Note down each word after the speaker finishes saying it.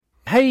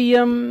Hey,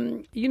 a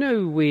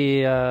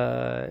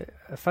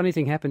funny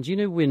thing happens.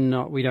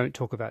 We don't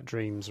talk about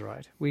dreams,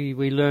 right? We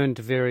learned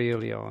very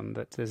early on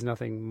that there's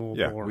nothing more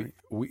boring.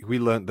 We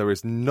learned there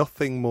is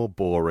nothing more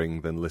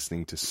boring than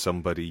listening to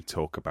somebody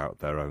talk about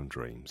their own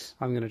dreams.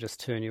 I'm going to just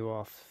turn you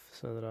off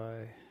so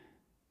that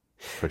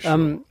For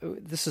sure.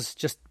 This is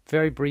just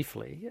very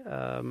briefly.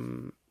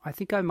 I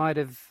think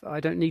I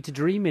don't need to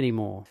dream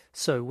anymore.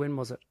 So when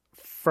was it?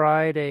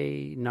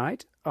 Friday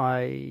night.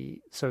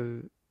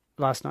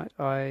 Last night,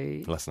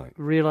 I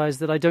realized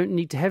that I don't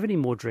need to have any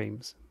more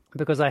dreams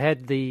because I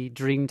had the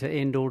dream to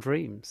end all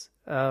dreams.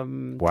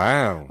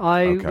 Wow.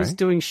 I was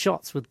doing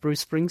shots with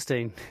Bruce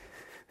Springsteen.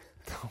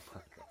 Oh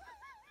my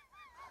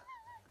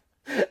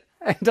God.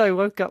 And I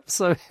woke up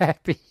so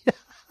happy.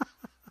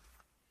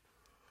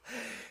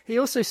 He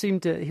also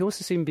seemed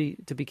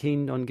to be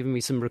keen on giving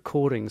me some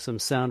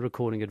sound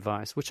recording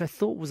advice, which I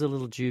thought was a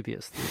little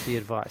dubious, the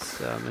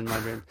advice in my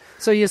dream.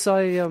 So yes,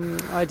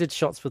 I did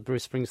shots with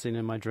Bruce Springsteen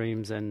in my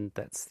dreams, and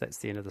that's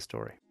the end of the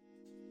story.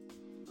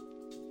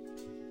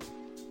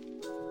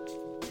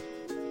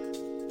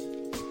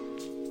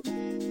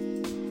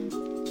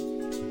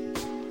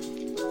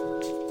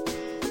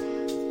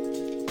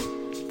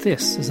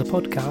 This is a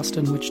podcast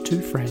in which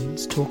two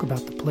friends talk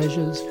about the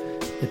pleasures,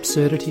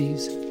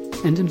 absurdities,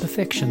 and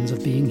imperfections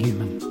of being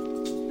human.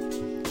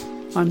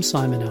 I'm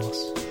Simon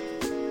Ellis.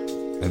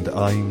 And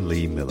I'm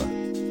Lee Miller.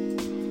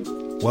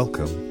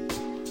 Welcome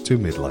to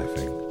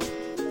Midlifing.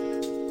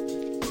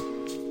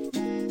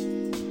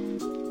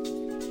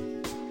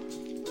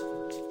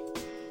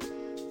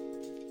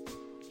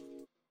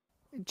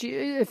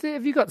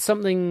 Have you got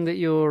something that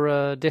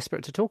you're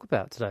desperate to talk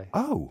about today?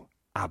 Oh,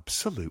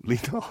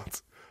 absolutely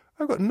not.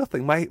 I've got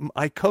nothing.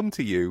 I come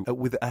to you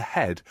with a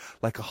head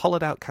like a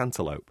hollowed-out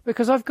cantaloupe.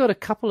 Because I've got a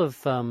couple of...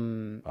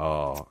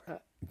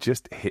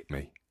 just hit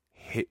me.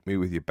 Hit me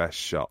with your best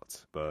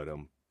shot.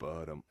 Birdum.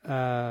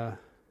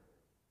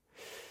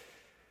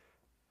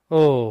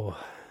 Oh,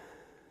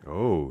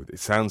 that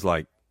sounds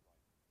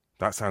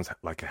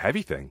like a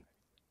heavy thing.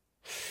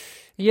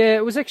 Yeah,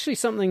 it was actually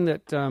something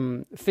that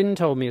Finn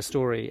told me a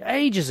story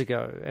ages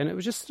ago, and it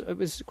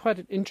was quite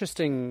an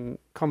interesting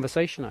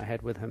conversation I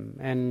had with him,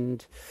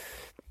 and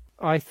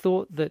I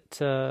thought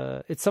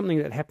that it's something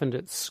that happened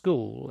at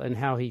school and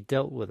how he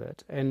dealt with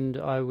it, and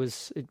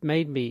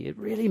it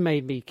really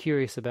made me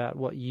curious about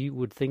what you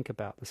would think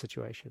about the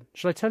situation.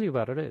 Shall I tell you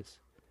about it?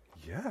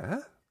 Yeah,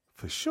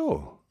 for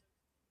sure.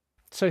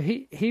 So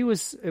it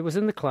was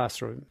in the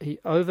classroom. He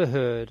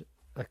overheard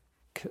a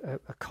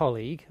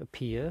colleague, a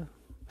peer,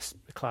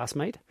 a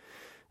classmate,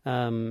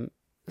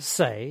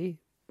 say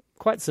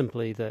quite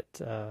simply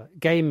that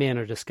gay men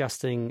are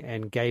disgusting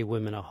and gay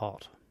women are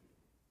hot.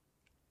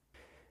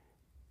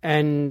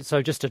 And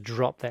so just to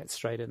drop that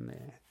straight in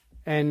there.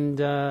 And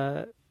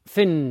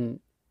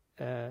Finn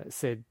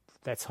said,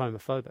 that's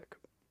homophobic.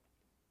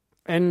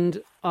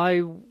 And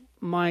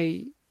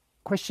my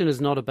question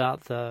is not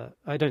about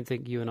I don't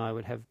think you and I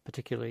would have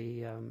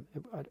particularly,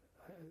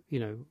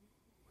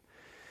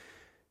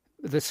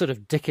 the sort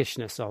of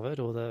dickishness of it,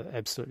 or the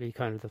absolutely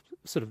kind of the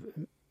sort of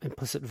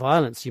implicit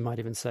violence, you might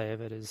even say,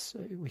 of it, is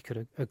we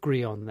could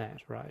agree on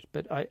that, right?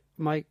 But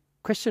my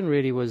question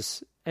really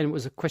was, and it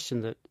was a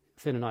question that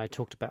Finn and I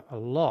talked about a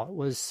lot,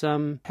 was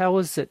how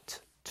is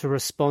it to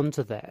respond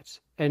to that?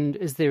 And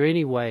is there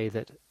any way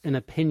that an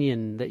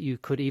opinion that you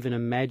could even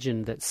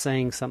imagine that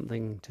saying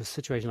something to a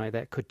situation like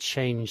that could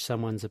change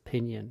someone's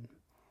opinion?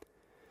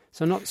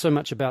 So not so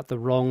much about the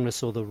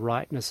wrongness or the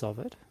rightness of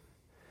it,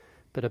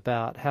 but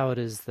about how it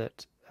is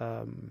that,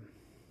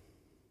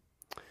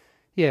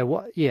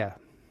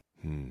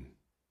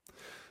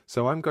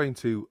 So I'm going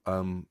to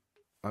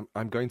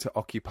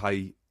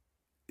occupy.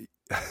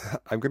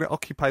 I'm going to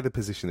occupy the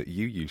position that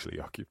you usually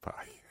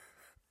occupy.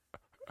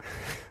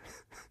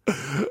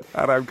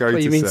 And I'm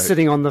going you mean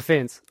sitting on the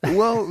fence?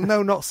 Well,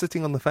 no, not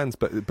sitting on the fence,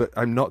 but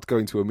I'm not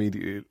going to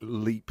immediately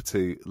leap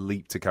to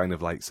kind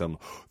of like some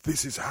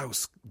this is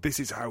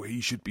how he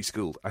should be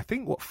schooled. I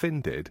think what Finn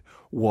did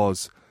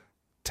was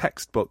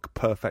textbook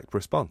perfect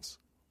response.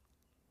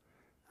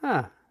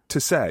 To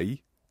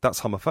say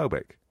that's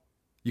homophobic.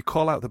 You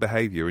call out the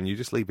behaviour and you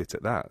just leave it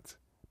at that.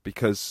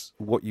 Because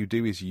what you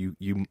do is you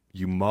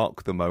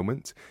mark the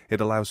moment. It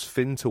allows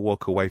Finn to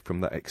walk away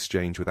from that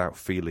exchange without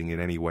feeling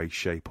in any way,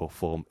 shape or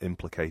form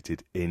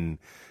implicated in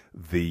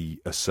the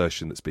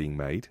assertion that's being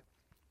made.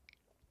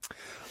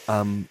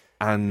 But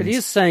he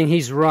is saying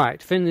he's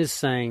right. Finn is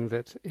saying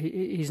that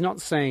he's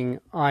not saying,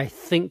 I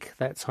think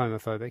that's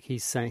homophobic.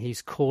 He's saying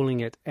he's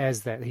calling it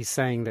as that. He's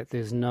saying that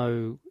there's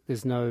no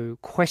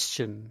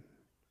question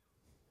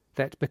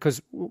that,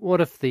 because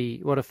what if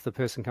the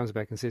person comes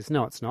back and says,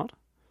 no, it's not?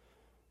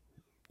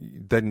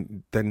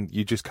 Then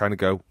you just kind of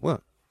go,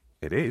 well,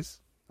 it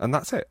is, and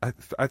that's it.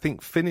 I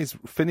think Finn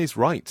is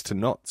right to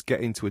not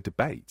get into a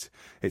debate.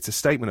 It's a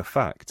statement of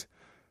fact.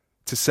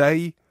 To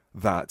say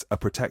that a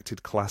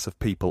protected class of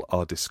people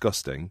are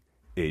disgusting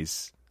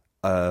is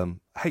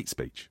hate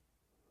speech.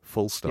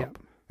 Full stop.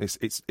 Yeah.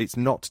 It's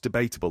not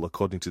debatable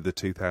according to the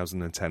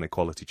 2010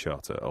 Equality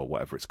Charter or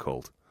whatever it's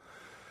called.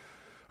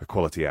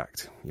 Equality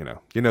Act, you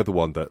know the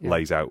one that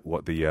lays out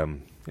what the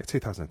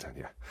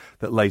 2010,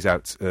 that lays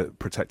out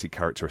protected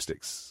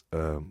characteristics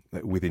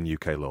within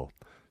UK law.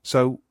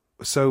 So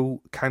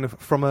kind of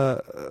from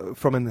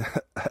an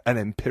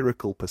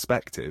empirical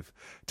perspective,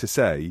 to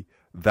say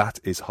that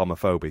is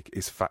homophobic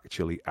is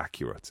factually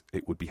accurate.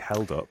 It would be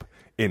held up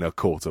in a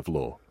court of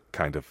law,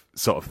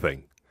 sort of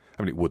thing.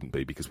 I mean, it wouldn't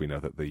be, because we know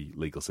that the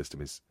legal system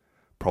is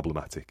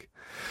problematic.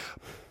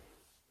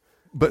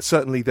 But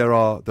certainly there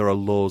are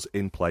laws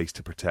in place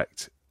to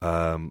protect,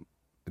 to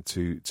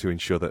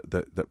ensure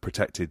that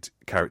protected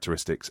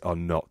characteristics are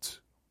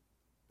not,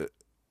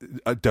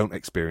 don't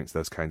experience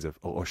those kinds of,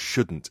 or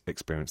shouldn't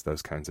experience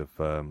those kinds of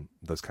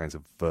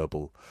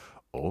verbal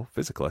or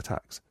physical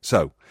attacks.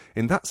 So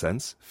in that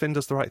sense, Finn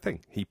does the right thing.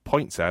 He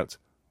points out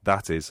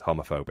that is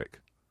homophobic.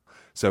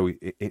 So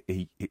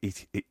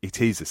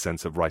it is a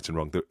sense of right and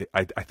wrong.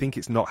 I think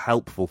it's not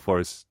helpful for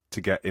us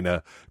to get in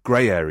a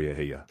grey area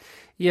here.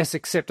 Yes,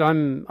 except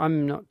I'm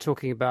not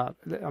talking about.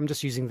 I'm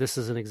just using this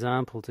as an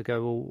example to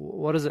go, well,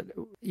 what is it?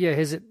 Yeah,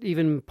 is it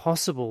even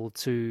possible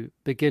to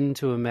begin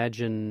to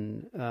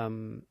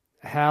imagine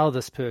how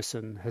this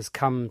person has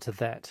come to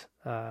that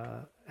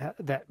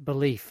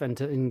belief, and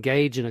to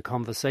engage in a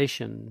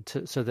conversation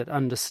so that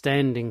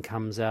understanding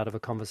comes out of a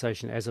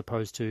conversation, as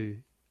opposed to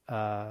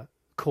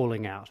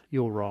calling out,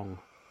 "You're wrong,"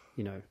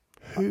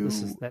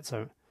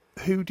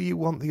 Who do you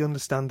want the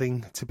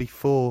understanding to be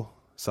for,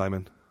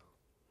 Simon?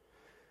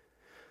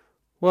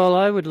 Well,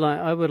 I would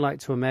like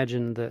to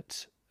imagine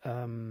that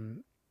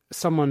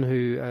someone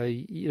who,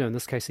 in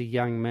this case, a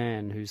young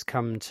man who's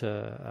come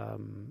to.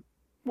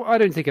 I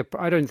don't think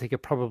a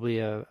probably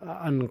a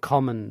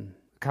uncommon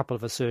couple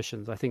of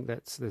assertions. I think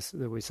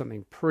there was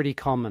something pretty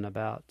common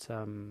about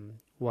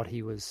what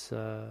he was,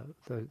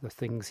 the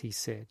things he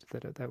said.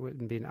 That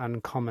wouldn't be an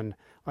uncommon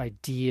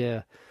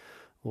idea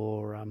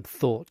or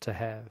thought to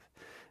have.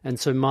 And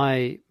so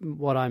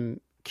what I'm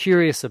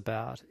curious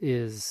about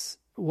is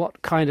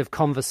what kind of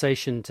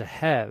conversation to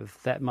have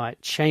that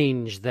might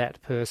change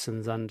that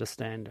person's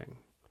understanding,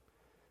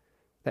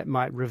 that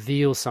might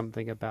reveal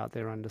something about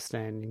their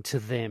understanding to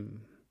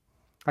them.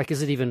 Like,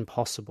 is it even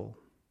possible?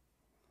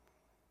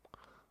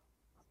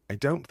 I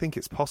don't think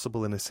it's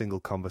possible in a single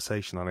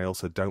conversation, and I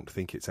also don't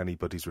think it's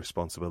anybody's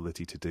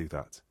responsibility to do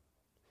that.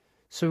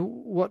 So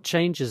what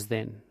changes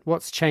then?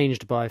 What's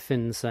changed by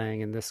Finn saying,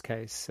 in this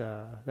case,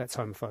 that's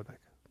homophobic?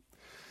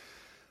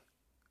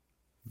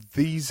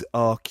 These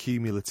are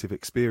cumulative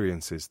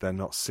experiences. They're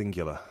not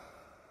singular.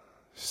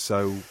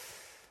 So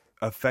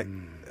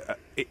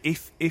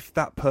if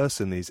that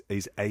person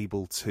is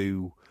able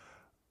to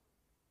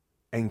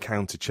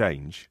encounter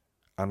change,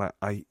 and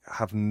I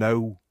have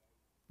no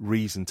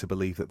reason to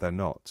believe that they're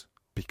not,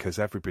 because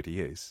everybody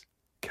is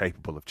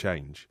capable of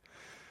change,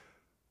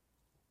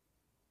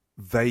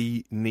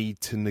 they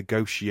need to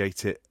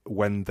negotiate it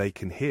when they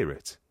can hear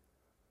it.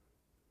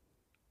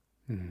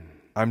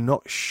 I'm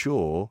not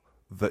sure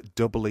that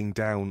doubling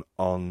down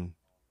on,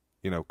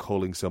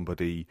 calling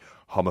somebody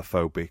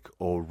homophobic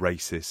or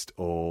racist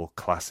or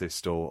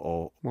classist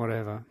or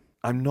whatever.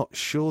 I'm not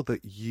sure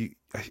that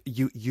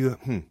you're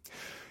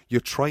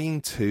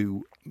trying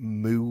to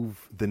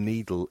move the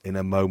needle in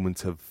a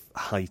moment of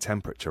high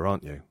temperature,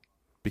 aren't you?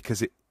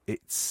 Because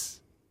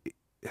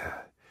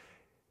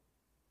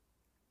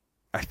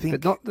I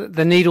think, but not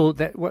the needle.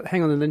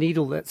 Hang on, the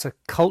needle. That's a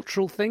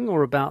cultural thing,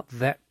 or about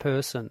that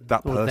person,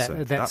 that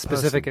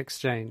specific person,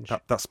 exchange.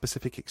 That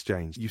specific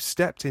exchange. You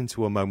stepped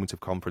into a moment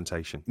of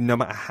confrontation. No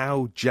matter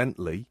how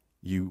gently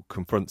you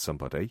confront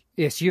somebody.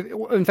 Yes,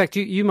 in fact,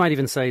 you might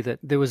even say that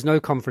there was no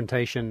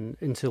confrontation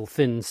until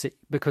Finn,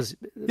 because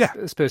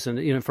this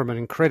person, from an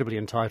incredibly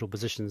entitled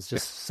position, is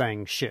just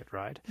saying shit,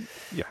 right?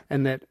 Yeah,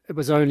 and that it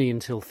was only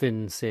until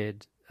Finn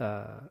said,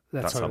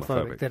 that's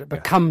homophobic, that it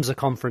becomes a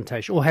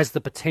confrontation, or has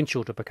the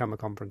potential to become a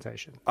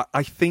confrontation.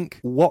 I think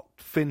what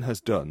Finn has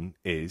done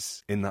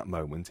is, in that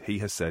moment, he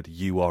has said,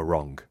 "You are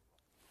wrong."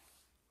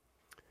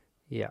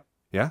 Yeah.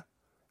 Yeah?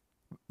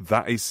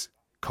 That is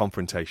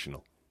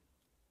confrontational.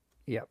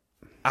 Yeah.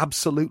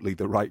 Absolutely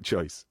the right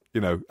choice.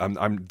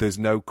 There's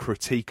no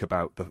critique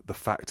about the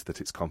fact that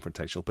it's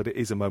confrontational, but it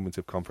is a moment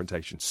of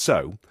confrontation.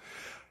 So,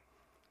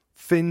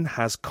 Finn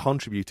has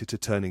contributed to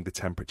turning the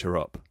temperature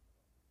up.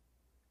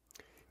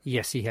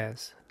 Yes, he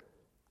has.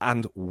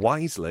 And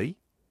wisely,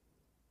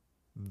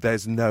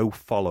 there's no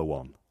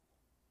follow-on.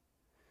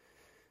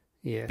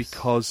 Yes.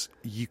 Because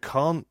you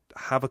can't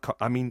have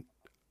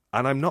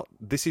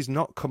this is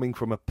not coming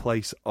from a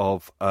place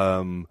of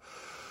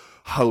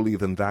holier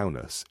than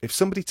thou-ness. If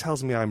somebody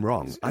tells me I'm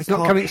wrong, it's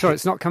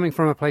not coming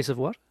from a place of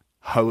what?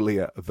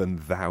 Holier than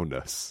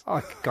thou-ness.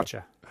 Oh,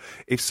 gotcha.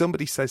 If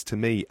somebody says to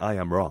me I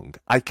am wrong,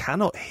 I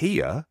cannot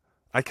hear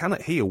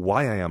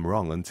why I am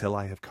wrong until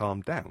I have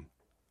calmed down.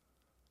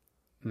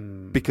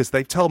 Because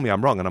they've told me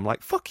I'm wrong, and I'm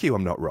like, fuck you,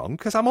 I'm not wrong,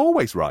 because I'm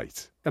always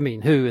right. I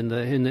mean, who in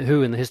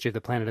the history of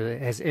the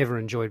planet has ever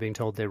enjoyed being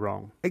told they're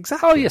wrong?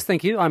 Exactly. Oh yes,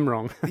 thank you, I'm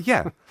wrong.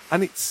 Yeah,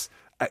 and it's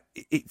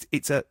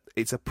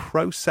a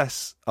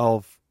process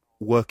of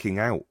working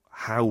out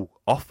how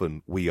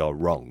often we are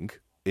wrong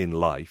in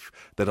life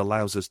that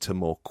allows us to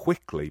more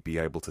quickly be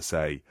able to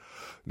say,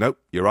 no,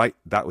 you're right,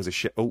 that was a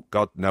shit. Oh,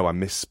 God, no, I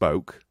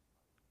misspoke.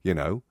 You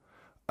know,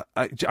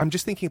 I'm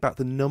just thinking about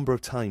the number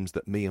of times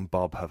that me and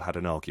Bob have had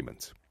an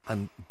argument,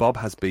 and Bob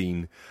has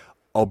been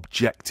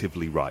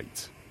objectively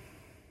right.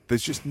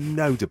 There's just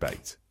no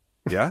debate.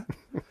 Yeah?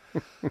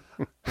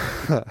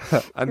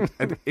 and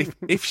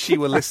if she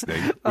were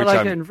listening... Which I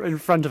like it in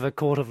front of a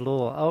court of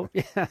law. Oh,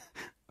 yeah.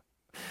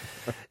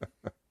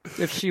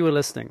 If she were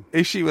listening.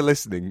 If she were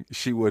listening,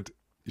 she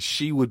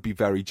would be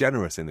very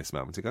generous in this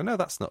moment to go, no,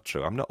 that's not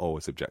true. I'm not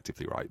always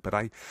objectively right.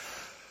 But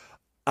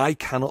I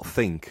cannot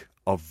think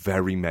of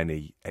very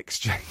many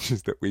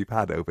exchanges that we've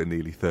had over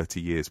nearly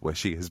 30 years where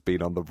she has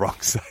been on the wrong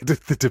side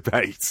of the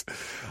debate.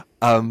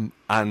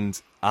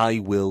 And I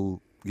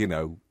will,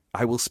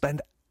 I will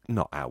spend,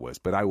 not hours,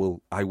 but I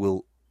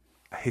will,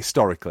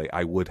 historically,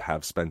 I would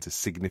have spent a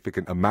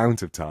significant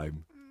amount of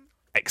time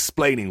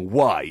explaining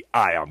why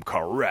I am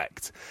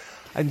correct.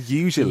 And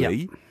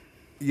usually,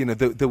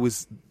 there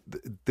was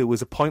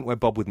a point where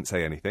Bob wouldn't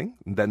say anything,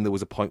 and then there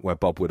was a point where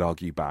Bob would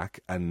argue back,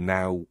 and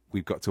now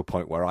we've got to a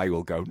point where I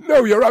will go,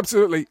 no, you're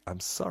absolutely... I'm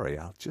sorry,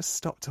 I'll just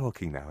stop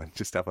talking now and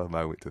just have a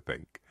moment to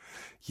think.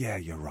 Yeah,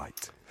 you're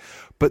right.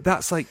 But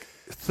that's like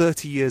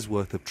 30 years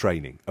worth of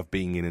training, of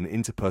being in an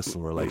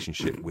interpersonal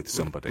relationship with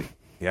somebody,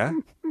 yeah?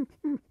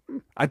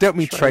 I don't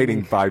mean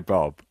training by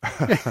Bob.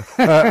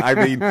 I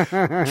mean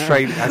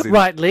training as in...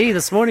 Right, Lee,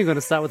 this morning we're going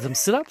to start with some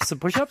sit-ups, some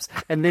push-ups,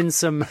 and then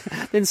some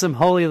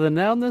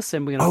holier-than-thou-ness,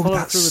 and we're going to follow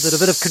through with a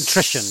bit of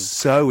contrition.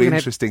 So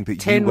interesting that you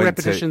 10 went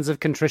repetitions of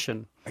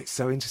contrition. It's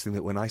so interesting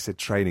that when I said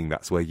training,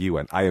 that's where you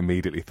went. I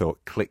immediately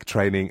thought click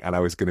training, and I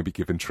was going to be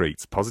given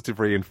treats. Positive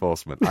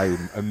reinforcement. I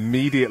am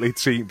immediately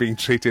being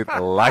treated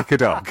like a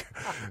dog.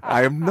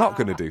 I am not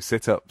going to do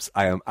sit-ups.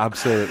 I am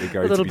absolutely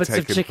going to be bits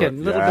taken of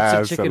chicken, little bits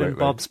of chicken in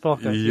Bob's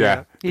pocket.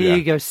 Yeah. Here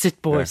you go,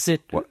 sit, boy,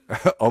 sit. What?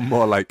 Or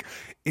more like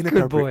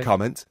inappropriate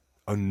comment.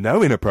 Oh,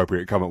 no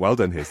inappropriate comment. Well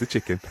done. Here's the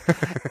chicken.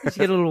 You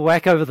get a little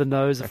whack over the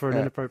nose for an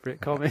inappropriate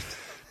comment.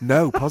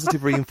 No,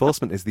 positive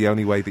reinforcement is the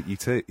only way that you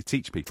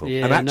teach people.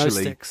 Yeah, and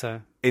actually, no stick,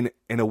 so. in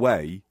a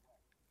way,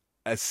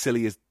 as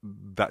silly as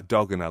that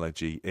dog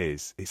analogy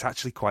is, it's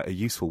actually quite a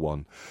useful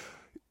one.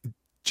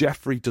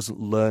 Jeffrey doesn't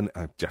learn.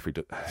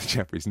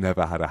 Jeffrey's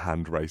never had a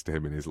hand raised to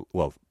him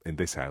in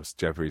this house.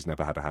 Jeffrey's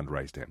never had a hand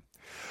raised to him.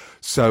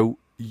 So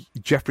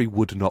Jeffrey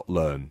would not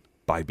learn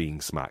by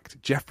being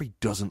smacked. Jeffrey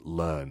doesn't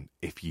learn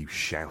if you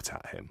shout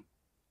at him.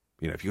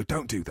 If you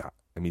don't do that.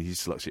 I mean, he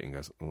just looks at you and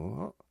goes,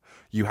 "What?"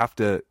 You have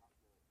to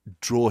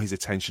draw his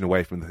attention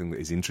away from the thing that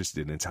he's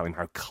interested in and tell him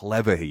how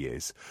clever he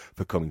is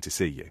for coming to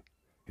see you.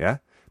 Yeah?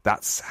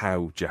 That's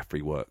how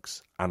Jeffrey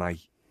works. And I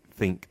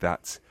think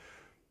that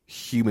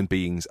human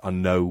beings are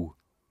no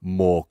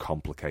more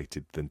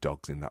complicated than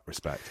dogs in that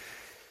respect.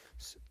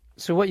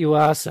 So what you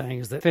are saying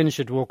is that Finn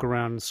should walk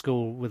around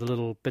school with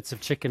little bits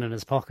of chicken in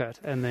his pocket,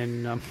 and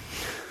then...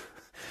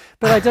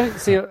 But I don't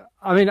see...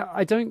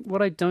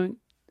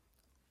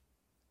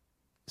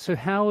 So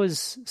how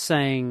is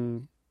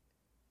saying,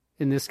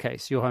 in this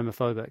case, you're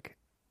homophobic?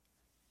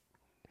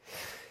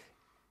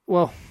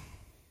 Well...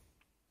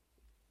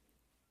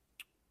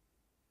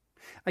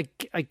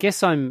 I guess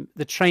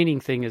the training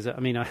thing is,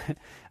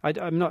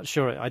 I'm not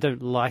sure. I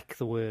don't like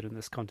the word in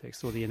this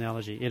context or the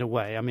analogy in a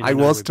way. I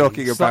was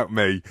talking about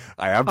me.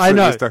 I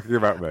absolutely was talking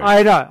about me.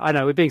 I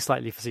know. We're being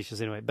slightly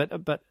facetious anyway.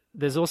 But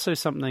there's also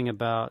something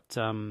about,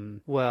 I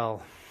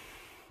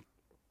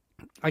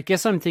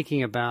guess I'm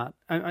thinking about,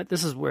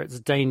 this is where it's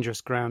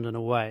dangerous ground in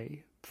a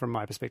way from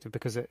my perspective,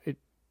 because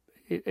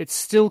it's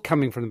still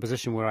coming from the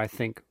position where I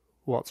think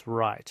what's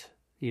right,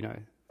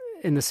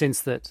 in the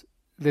sense that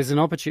there's an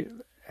opportunity.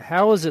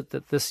 How is it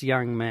that this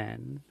young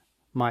man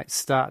might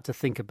start to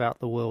think about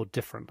the world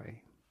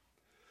differently?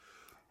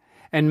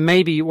 And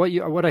maybe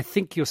what I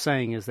think you're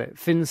saying is that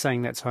Finn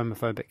saying that's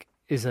homophobic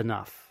is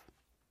enough.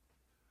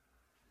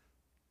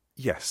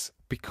 Yes,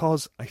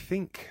 because I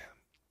think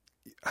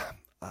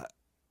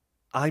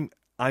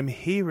I'm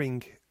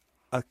hearing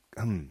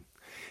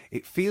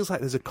it feels like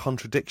there's a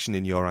contradiction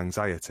in your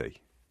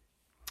anxiety.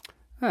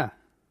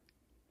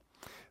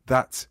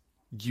 That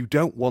you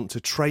don't want to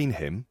train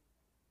him,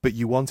 but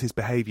you want his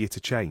behaviour to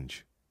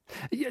change.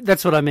 Yeah,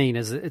 that's what I mean.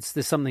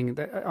 There's something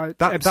that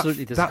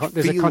absolutely there's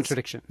a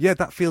contradiction. Yeah,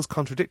 that feels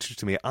contradictory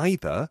to me.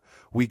 Either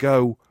we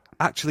go,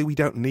 actually, we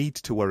don't need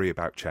to worry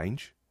about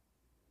change.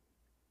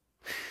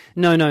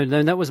 No.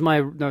 That was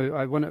my no.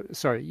 I want to.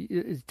 Sorry,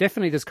 it's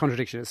definitely there's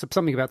contradiction. It's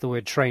something about the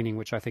word training,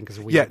 which I think is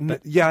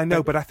weird. I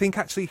know, but I think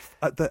actually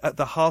at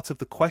the heart of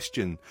the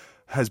question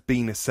has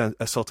been a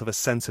sort of a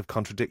sense of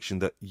contradiction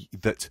that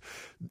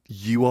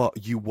you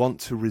want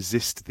to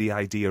resist the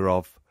idea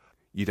of.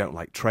 You don't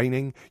like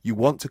training. You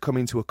want to come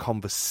into a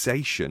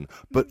conversation,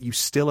 but you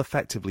still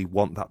effectively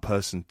want that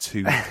person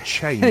to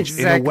change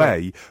exactly. in a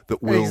way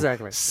that will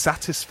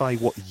satisfy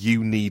what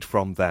you need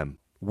from them.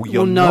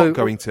 You're not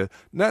going to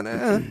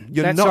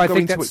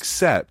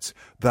accept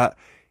that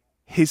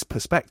his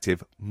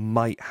perspective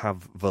might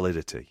have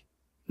validity.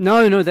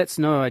 No, that's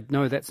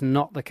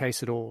not the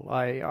case at all.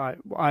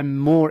 I'm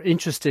more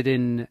interested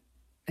in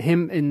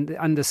him in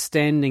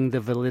understanding the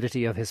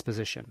validity of his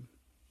position.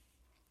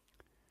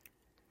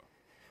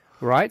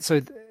 Right? So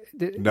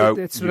No,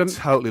 that's you what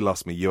totally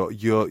lost me.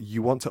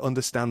 You want to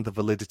understand the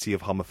validity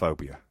of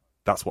homophobia.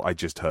 That's what I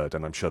just heard,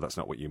 and I'm sure that's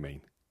not what you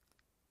mean.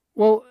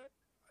 Well,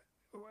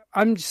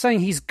 I'm just saying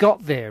he's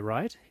got there,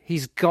 right?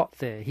 He's got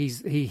there.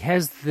 He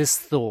has this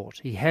thought.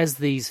 He has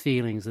these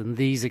feelings and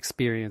these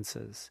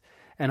experiences.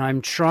 And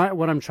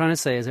what I'm trying to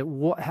say is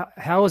that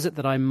how is it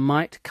that I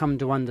might come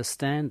to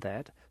understand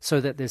that, so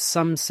that there's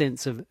some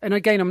sense of, and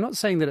again, I'm not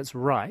saying that it's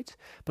right,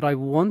 but I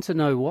want to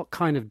know what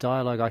kind of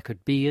dialogue I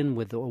could be in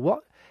with,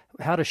 or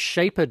how to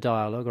shape a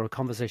dialogue or a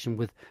conversation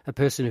with a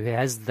person who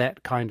has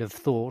that kind of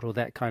thought or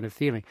that kind of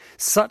feeling,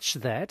 such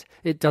that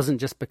it doesn't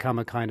just become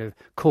a kind of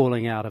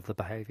calling out of the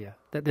behavior,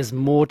 that there's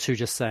more to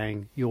just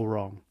saying you're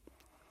wrong.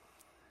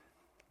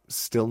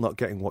 Still not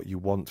getting what you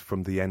want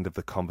from the end of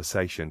the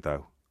conversation,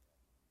 though.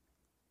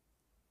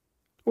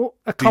 Or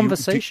a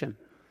conversation.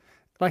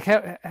 Like,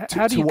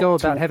 how do you go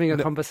about having a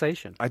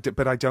conversation?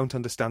 But I don't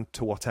understand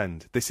to what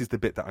end. This is the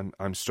bit that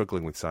I'm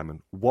struggling with,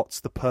 Simon. What's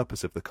the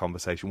purpose of the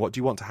conversation? What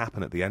do you want to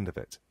happen at the end of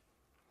it?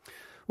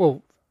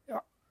 Well,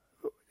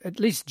 at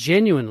least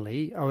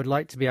genuinely, I would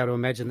like to be able to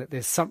imagine that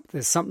there's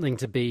something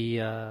to be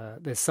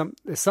there's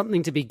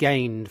something to be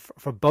gained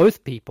for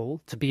both people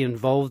to be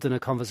involved in a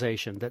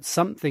conversation. That's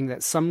some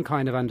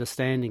kind of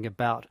understanding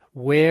about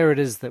where it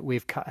is that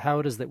how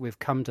it is that we've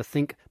come to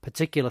think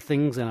particular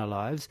things in our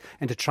lives,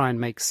 and to try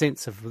and make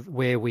sense of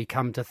where we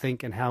come to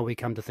think and how we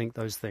come to think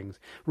those things,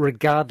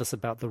 regardless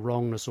about the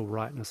wrongness or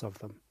rightness of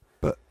them.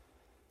 But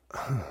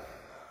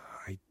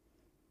I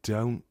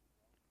don't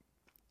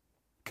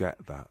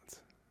get that.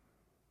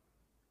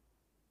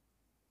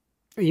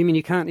 You mean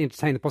you can't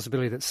entertain the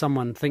possibility that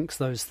someone thinks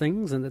those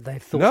things and that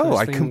they've thought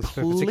those things? No, I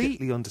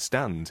completely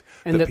understand.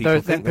 And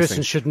that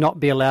person should not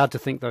be allowed to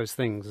think those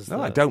things.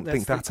 I don't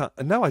think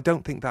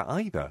that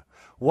either.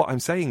 What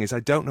I'm saying is I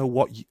don't know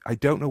what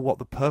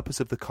the purpose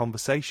of the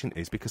conversation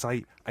is, because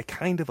I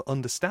kind of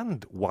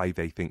understand why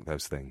they think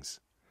those things.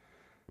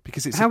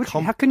 Because it's how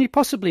can you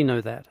possibly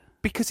know that?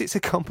 Because it's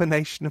a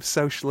combination of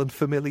social and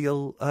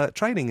familial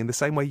training in the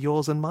same way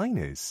yours and mine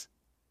is.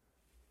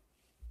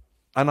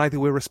 And either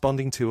we're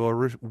responding to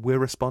or we're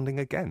responding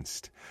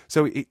against.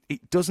 So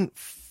it doesn't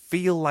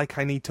feel like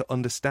I need to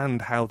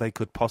understand how they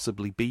could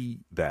possibly be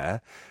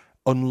there,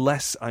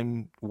 unless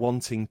I'm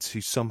wanting to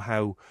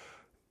somehow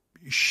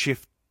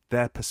shift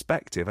their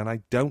perspective. And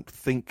I don't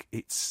think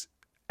it's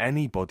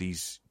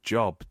anybody's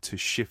job to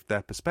shift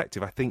their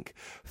perspective. I think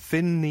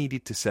Finn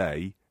needed to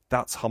say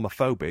that's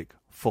homophobic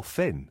for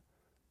Finn,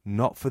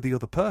 not for the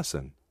other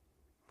person.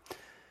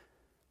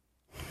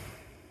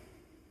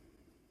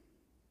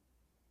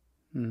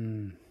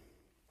 I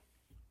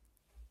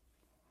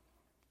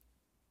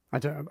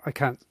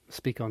can't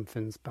speak on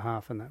Finn's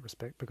behalf in that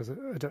respect, because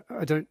I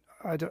don't.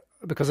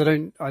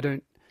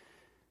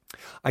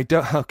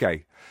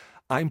 Okay,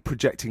 I'm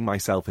projecting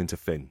myself into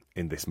Finn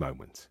in this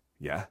moment.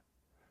 Yeah,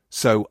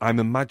 so I'm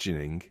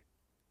imagining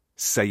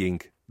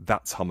saying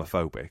that's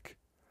homophobic.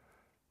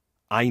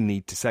 I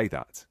need to say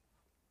that.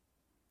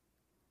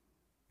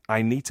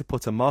 I need to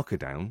put a marker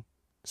down,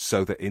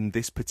 so that in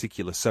this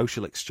particular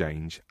social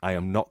exchange, I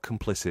am not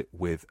complicit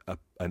with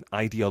an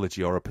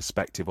ideology or a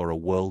perspective or a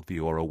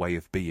worldview or a way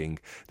of being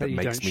that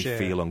makes me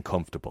feel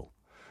uncomfortable.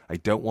 I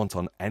don't want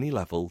on any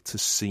level to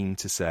seem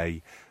to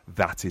say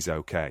that is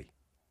okay.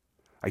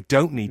 I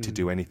don't need to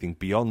do anything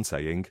beyond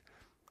saying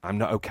I'm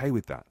not okay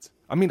with that.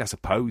 I mean, I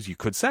suppose you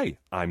could say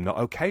I'm not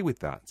okay with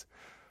that.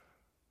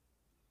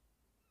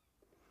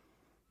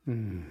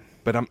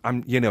 But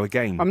I'm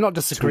again, I'm not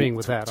disagreeing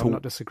with that. I'm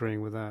not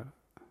disagreeing with that.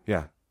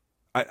 Yeah.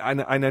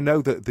 I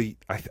know that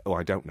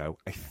I don't know.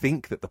 I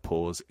think that the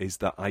pause is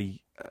that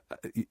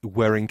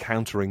we're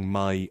encountering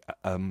my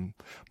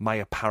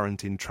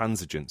apparent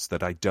intransigence,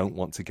 that I don't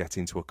want to get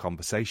into a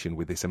conversation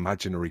with this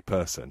imaginary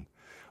person.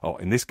 Or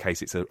in this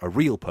case, it's a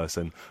real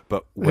person,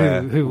 but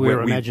who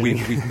we're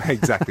imagining.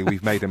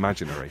 We've made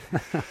imaginary.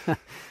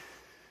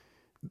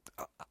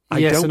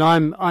 But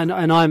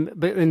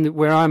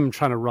where I'm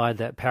trying to ride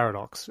that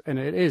paradox, and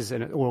it is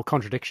or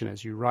contradiction,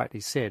 as you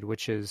rightly said,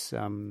 which is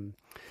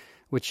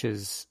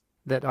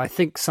that I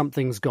think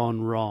something's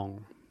gone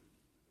wrong,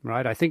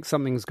 right? I think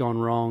something's gone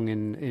wrong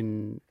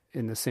in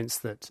the sense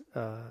that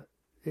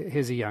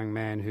here's a young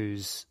man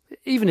who's,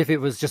 even if it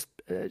was just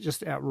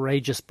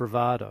outrageous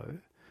bravado,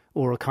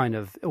 or a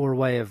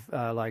way of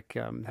how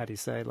do you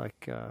say,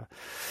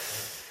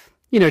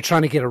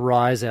 trying to get a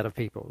rise out of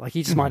people. Like,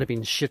 he just might have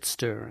been shit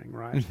stirring,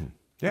 right? Mm-hmm.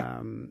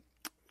 Yeah.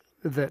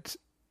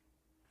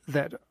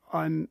 That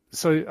I'm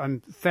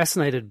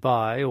fascinated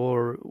by,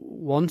 or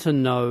want to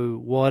know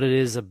what it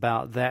is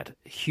about that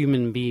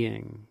human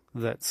being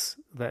that's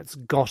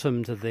got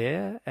him to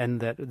there, and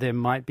that there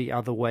might be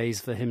other ways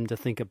for him to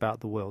think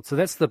about the world. So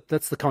that's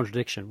the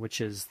contradiction,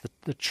 which is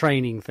the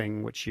training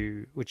thing which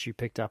you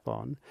picked up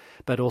on,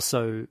 but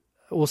also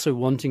also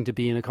wanting to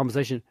be in a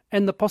conversation,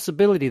 and the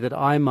possibility that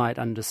I might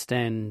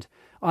understand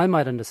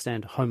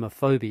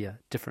homophobia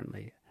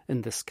differently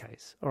in this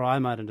case, or I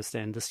might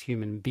understand this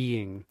human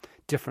being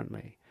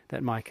differently,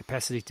 that my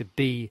capacity to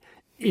be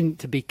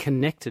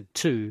connected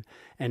to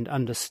and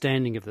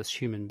understanding of this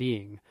human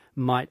being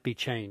might be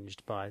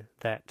changed by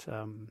that,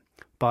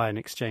 by an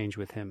exchange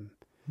with him.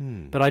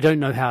 But I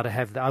don't know how to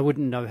have that. I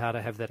wouldn't know how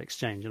to have that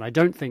exchange, and I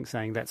don't think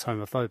saying that's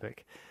homophobic.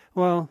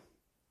 Well,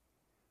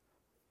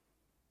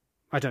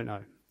 I don't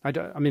know.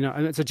 I mean,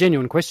 it's a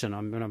genuine question.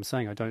 When I'm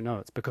saying I don't know,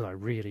 it's because I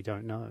really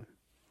don't know.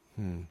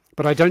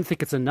 But I don't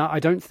think it's enough. I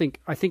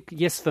think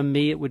yes, for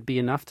me, it would be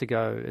enough to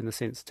go, in the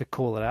sense, to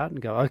call it out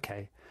and go,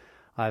 okay,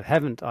 I've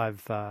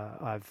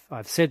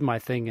said my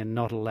thing and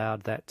not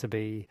allowed that to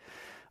be.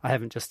 I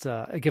haven't just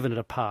given it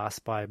a pass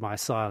by my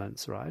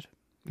silence, right?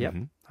 Yep,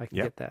 I can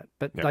get that.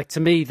 But like, to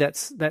me,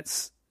 that's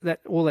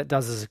all that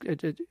does is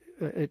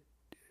it.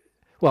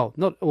 Well,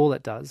 not all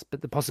it does,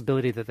 but the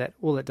possibility that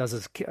all it does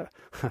is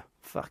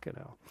fucking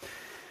hell.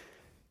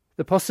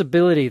 The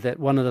possibility that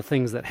one of the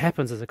things that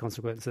happens as a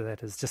consequence of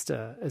that is just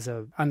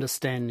a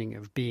understanding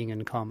of being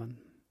in common.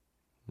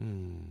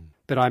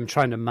 But I'm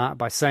trying to mark,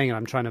 by saying it,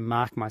 I'm trying to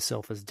mark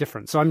myself as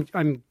different. So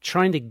I'm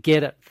trying to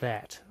get at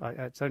that.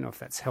 I don't know if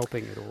that's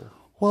helping at all.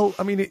 Well,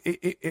 I mean,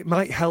 it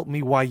might help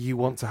me why you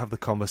want to have the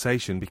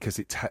conversation, because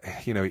it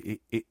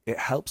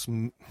helps.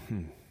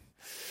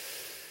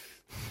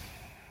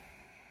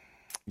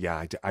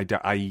 Yeah,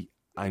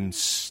 I'm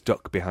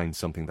stuck behind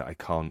something that I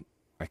can't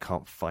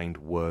find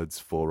words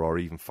for, or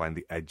even find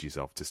the edges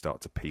of, to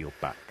start to peel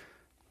back.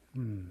 I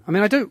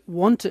mean, I don't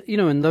want to,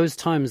 in those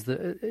times,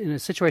 in a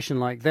situation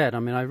like that, I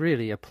mean, I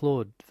really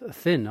applaud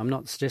Finn. I'm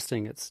not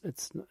suggesting it's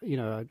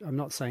I'm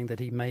not saying that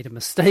he made a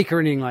mistake or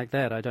anything like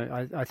that.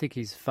 I think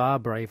he's far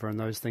braver in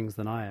those things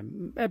than I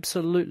am.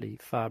 Absolutely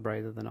far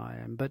braver than I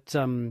am. But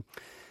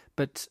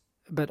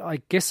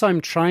I guess I'm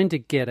trying to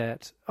get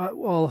at,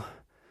 I'm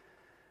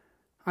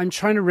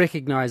trying to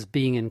recognize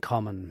being in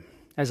common,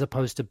 as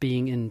opposed to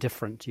being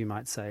indifferent, you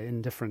might say.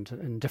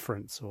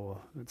 Indifference,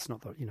 or it's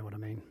not that, you know what I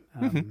mean.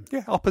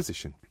 Yeah,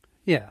 opposition.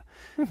 Yeah.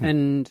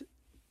 And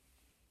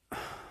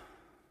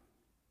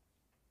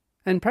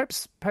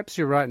perhaps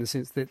you're right in the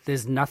sense that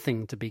there's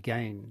nothing to be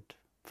gained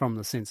from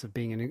the sense of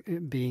being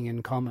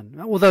in common.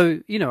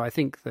 Although, I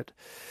think that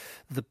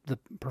the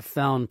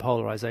profound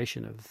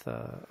polarization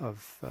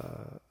of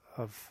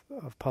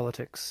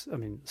politics, I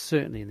mean,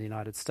 certainly in the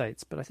United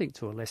States, but I think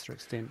to a lesser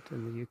extent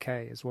in the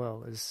UK as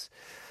well, is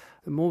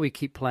the more we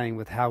keep playing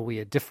with how we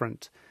are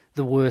different,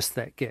 the worse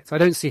that gets. I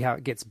don't see how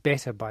it gets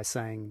better by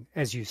saying,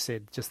 as you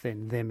said just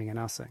then, theming and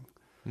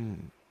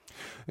using.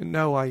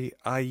 No, I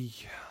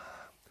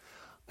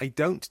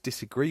don't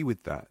disagree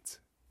with that.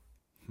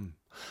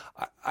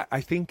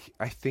 I think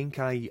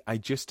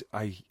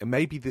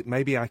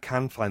maybe I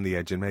can find the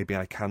edge, and maybe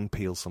I can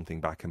peel something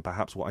back, and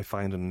perhaps what I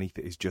find underneath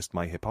it is just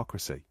my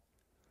hypocrisy.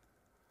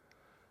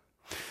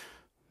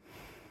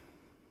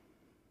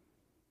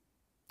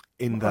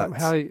 In that,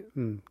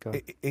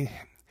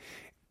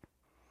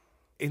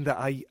 in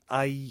that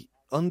I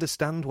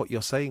understand what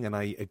you're saying, and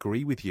I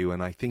agree with you,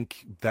 and I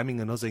think theming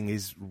and using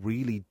is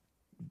really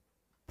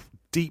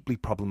deeply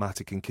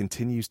problematic and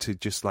continues to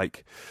just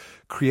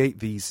create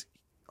these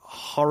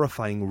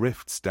horrifying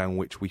rifts down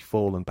which we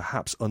fall, and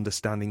perhaps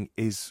understanding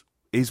is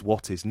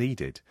what is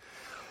needed.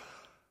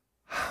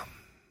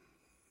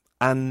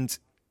 And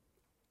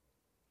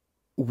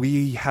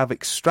we have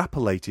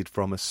extrapolated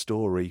from a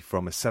story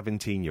from a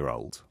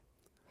 17-year-old.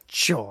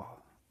 Sure.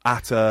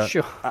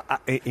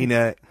 In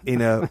a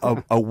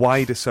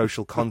wider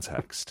social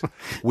context,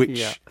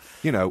 which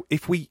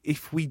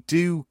if we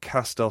do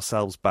cast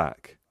ourselves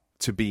back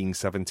to being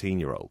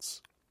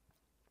 17-year-olds,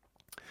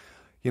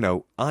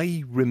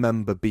 I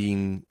remember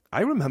being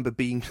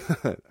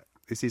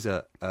this is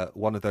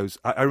one of those.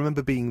 I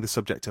remember being the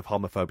subject of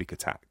homophobic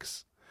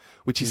attacks,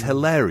 which is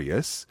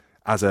hilarious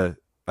as a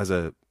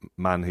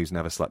man who's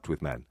never slept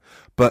with men.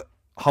 But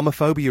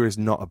homophobia is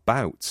not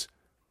about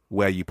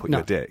where you put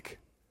your dick.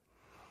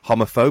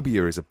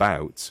 Homophobia is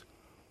about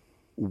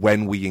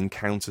when we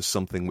encounter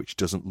something which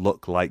doesn't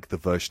look like the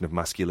version of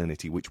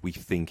masculinity which we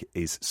think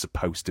is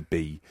supposed to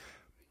be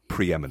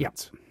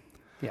preeminent.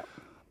 Yeah.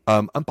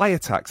 And by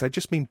attacks, I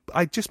just mean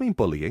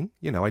bullying.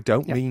 I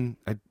don't mean.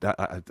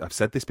 I've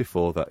said this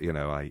before that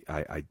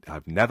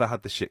I've never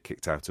had the shit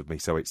kicked out of me,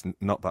 so it's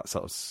not that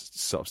sort of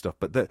stuff.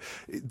 But there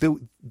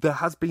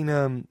has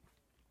been.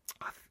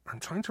 I'm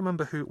trying to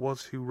remember who it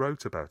was who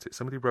wrote about it.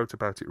 Somebody wrote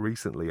about it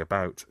recently.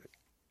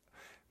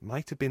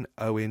 Might have been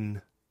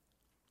Owen.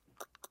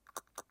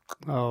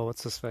 Oh,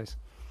 what's his face?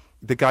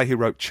 The guy who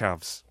wrote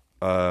Chavs.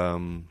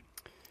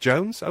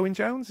 Jones? Owen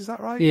Jones? Is that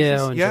right?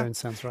 Yeah, Owen Jones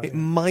sounds right. It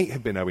might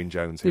have been Owen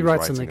Jones who he was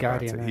writes in writing The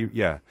Guardian. about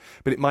it.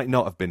 But it might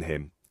not have been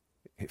him.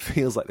 It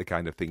feels like the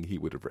kind of thing he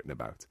would have written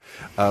about.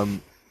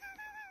 And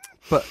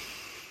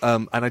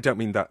I don't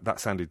mean that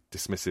sounded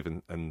dismissive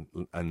and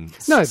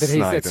no, but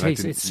he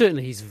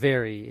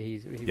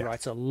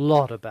writes a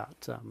lot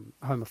about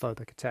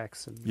homophobic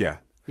attacks. And, yeah.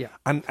 Yeah.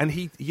 And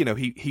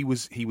he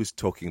was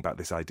talking about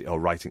this idea, or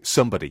writing,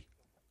 somebody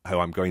who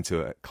I'm going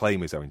to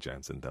claim is Owen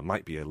Jones, and there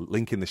might be a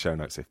link in the show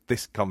notes if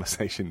this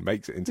conversation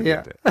makes it into the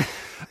edit.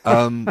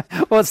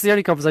 Well, it's the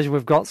only conversation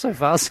we've got so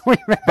far. So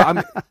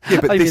but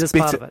this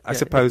bit, part of it. I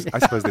suppose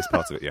this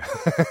part of it, yeah.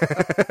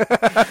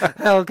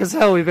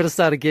 Hell, we better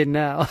start again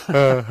now.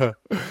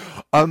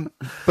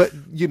 But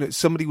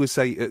somebody was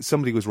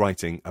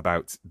writing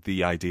about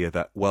the idea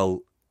that,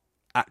 well,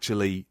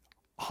 actually,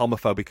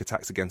 homophobic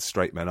attacks against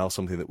straight men are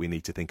something that we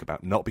need to think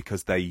about, not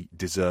because they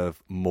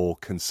deserve more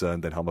concern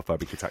than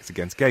homophobic attacks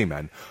against gay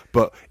men,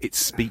 but it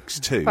speaks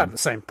to the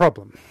same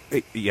problem.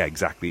 Yeah,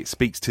 exactly. It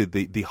speaks to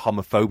the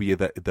homophobia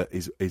that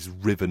is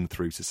riven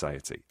through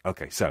society.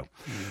 Okay, so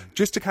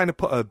just to kind of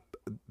put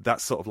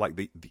that's sort of like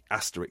the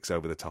asterisk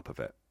over the top of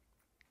it.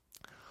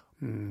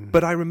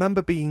 But I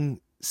remember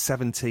being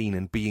 17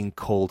 and being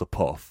called a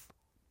puff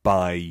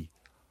by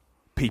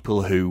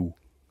people who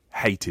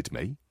hated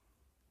me.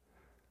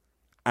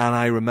 And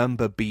I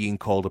remember being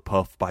called a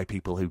puff by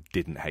people who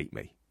didn't hate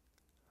me.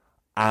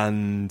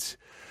 And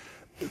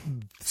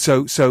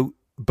so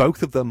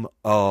both of them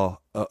are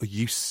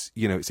use,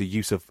 it's a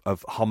use of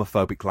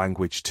homophobic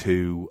language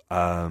to,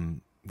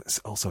 it's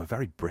also a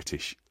very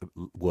British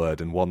word,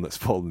 and one that's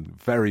fallen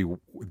very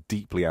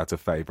deeply out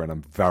of favour, and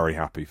I'm very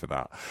happy for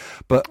that.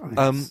 But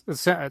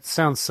it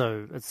sounds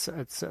so.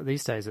 It's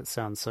these days it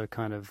sounds so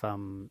kind of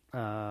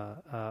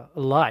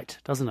light,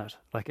 doesn't it?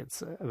 Like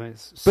it's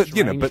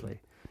strangely.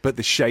 But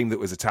the shame that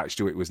was attached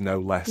to it was no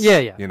less.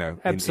 Yeah.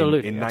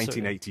 Absolutely. In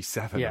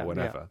 1987 or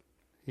whatever.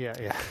 Yeah.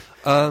 It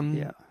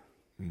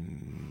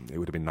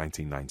would have been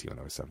 1990 when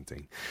I was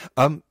 17.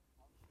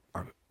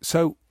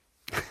 So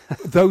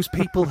those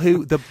people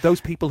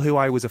who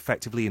I was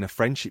effectively in a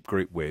friendship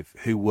group with,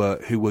 who were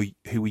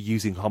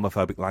using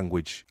homophobic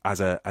language as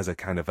a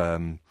kind of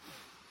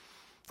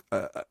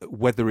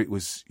whether it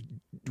was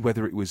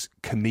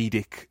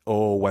comedic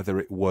or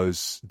whether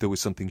there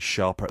was something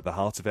sharper at the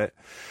heart of it.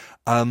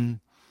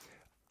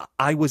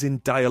 I was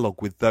in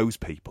dialogue with those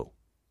people.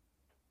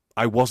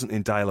 I wasn't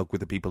in dialogue with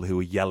the people who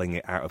were yelling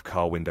it out of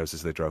car windows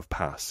as they drove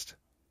past.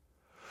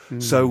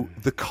 So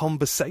the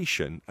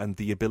conversation and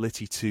the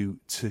ability to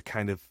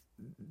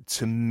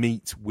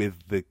meet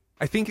with the...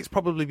 I think it's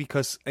probably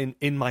because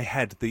in my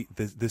head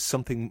there's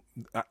something...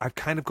 I've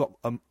kind of got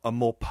a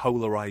more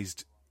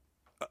polarized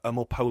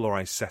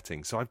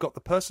setting. So I've got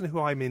the person who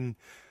I'm in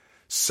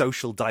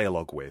social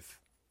dialogue with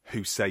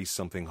who says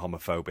something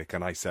homophobic,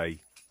 and I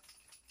say...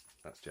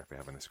 That's Jeffrey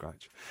having a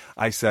scratch.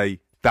 I say,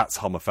 that's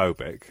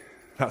homophobic.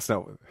 That's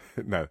not...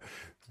 No.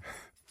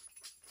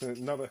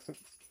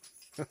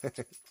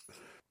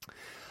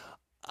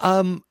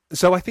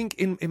 So I think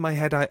in my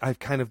head I've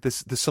kind of...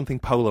 There's something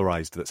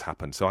polarised that's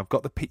happened. So I've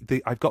got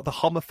I've got the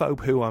homophobe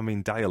who I'm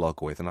in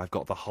dialogue with, and I've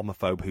got the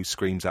homophobe who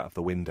screams out of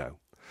the window.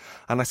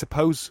 And I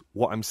suppose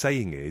what I'm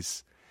saying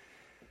is...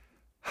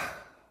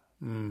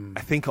 I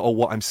think, or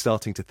what I'm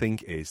starting to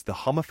think is, the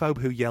homophobe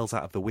who yells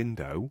out of the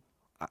window...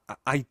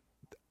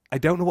 I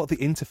don't know what the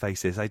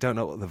interface is. I don't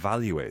know what the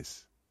value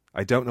is.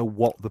 I don't know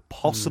what the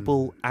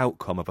possible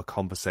outcome of a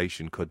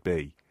conversation could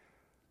be.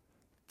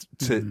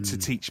 To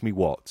teach me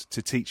what?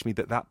 To teach me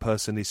that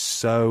person is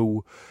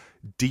so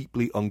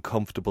deeply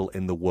uncomfortable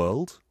in the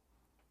world,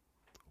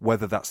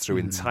 whether that's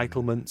through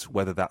entitlement,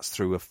 whether that's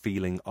through a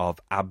feeling of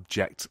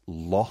abject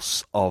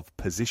loss of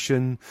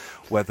position,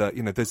 whether,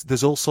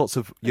 there's all sorts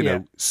of,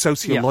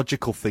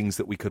 sociological things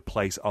that we could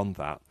place on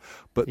that.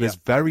 But there's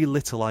very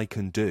little I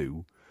can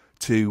do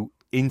to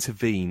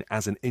intervene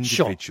as an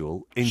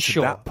individual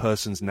into that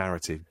person's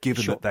narrative,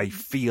 given that they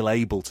feel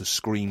able to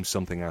scream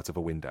something out of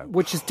a window.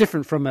 Which is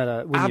different from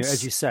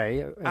as you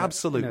say,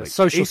 absolutely, in a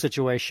social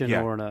situation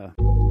or in a...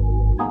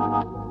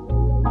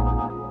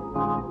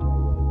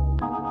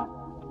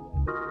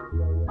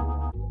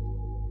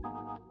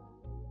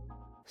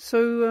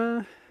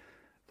 So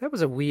that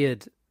was a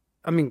weird...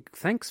 I mean,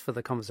 thanks for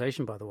the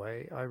conversation, by the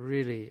way.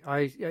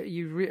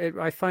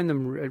 I find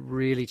them, it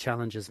really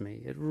challenges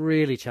me. It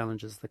really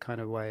challenges the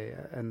kind of way,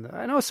 and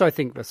also I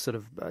think there's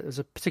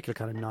a particular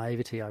kind of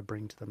naivety I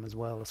bring to them as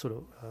well, sort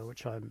of,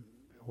 which I'm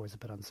always a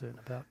bit uncertain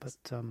about. But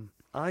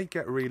I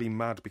get really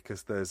mad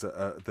because there's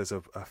a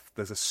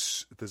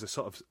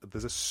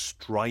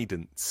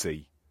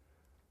stridency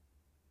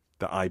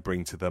that I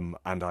bring to them,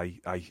 and I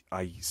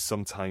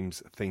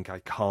sometimes think I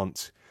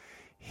can't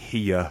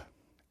hear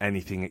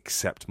anything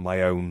except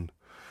my own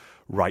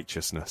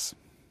righteousness,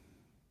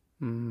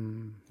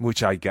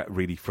 which I get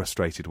really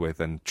frustrated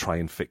with and try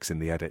and fix in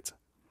the edit.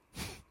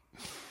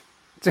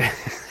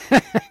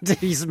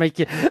 He's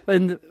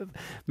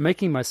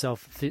making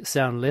myself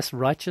sound less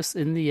righteous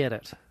in the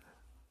edit.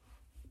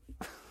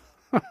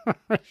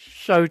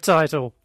 Show title.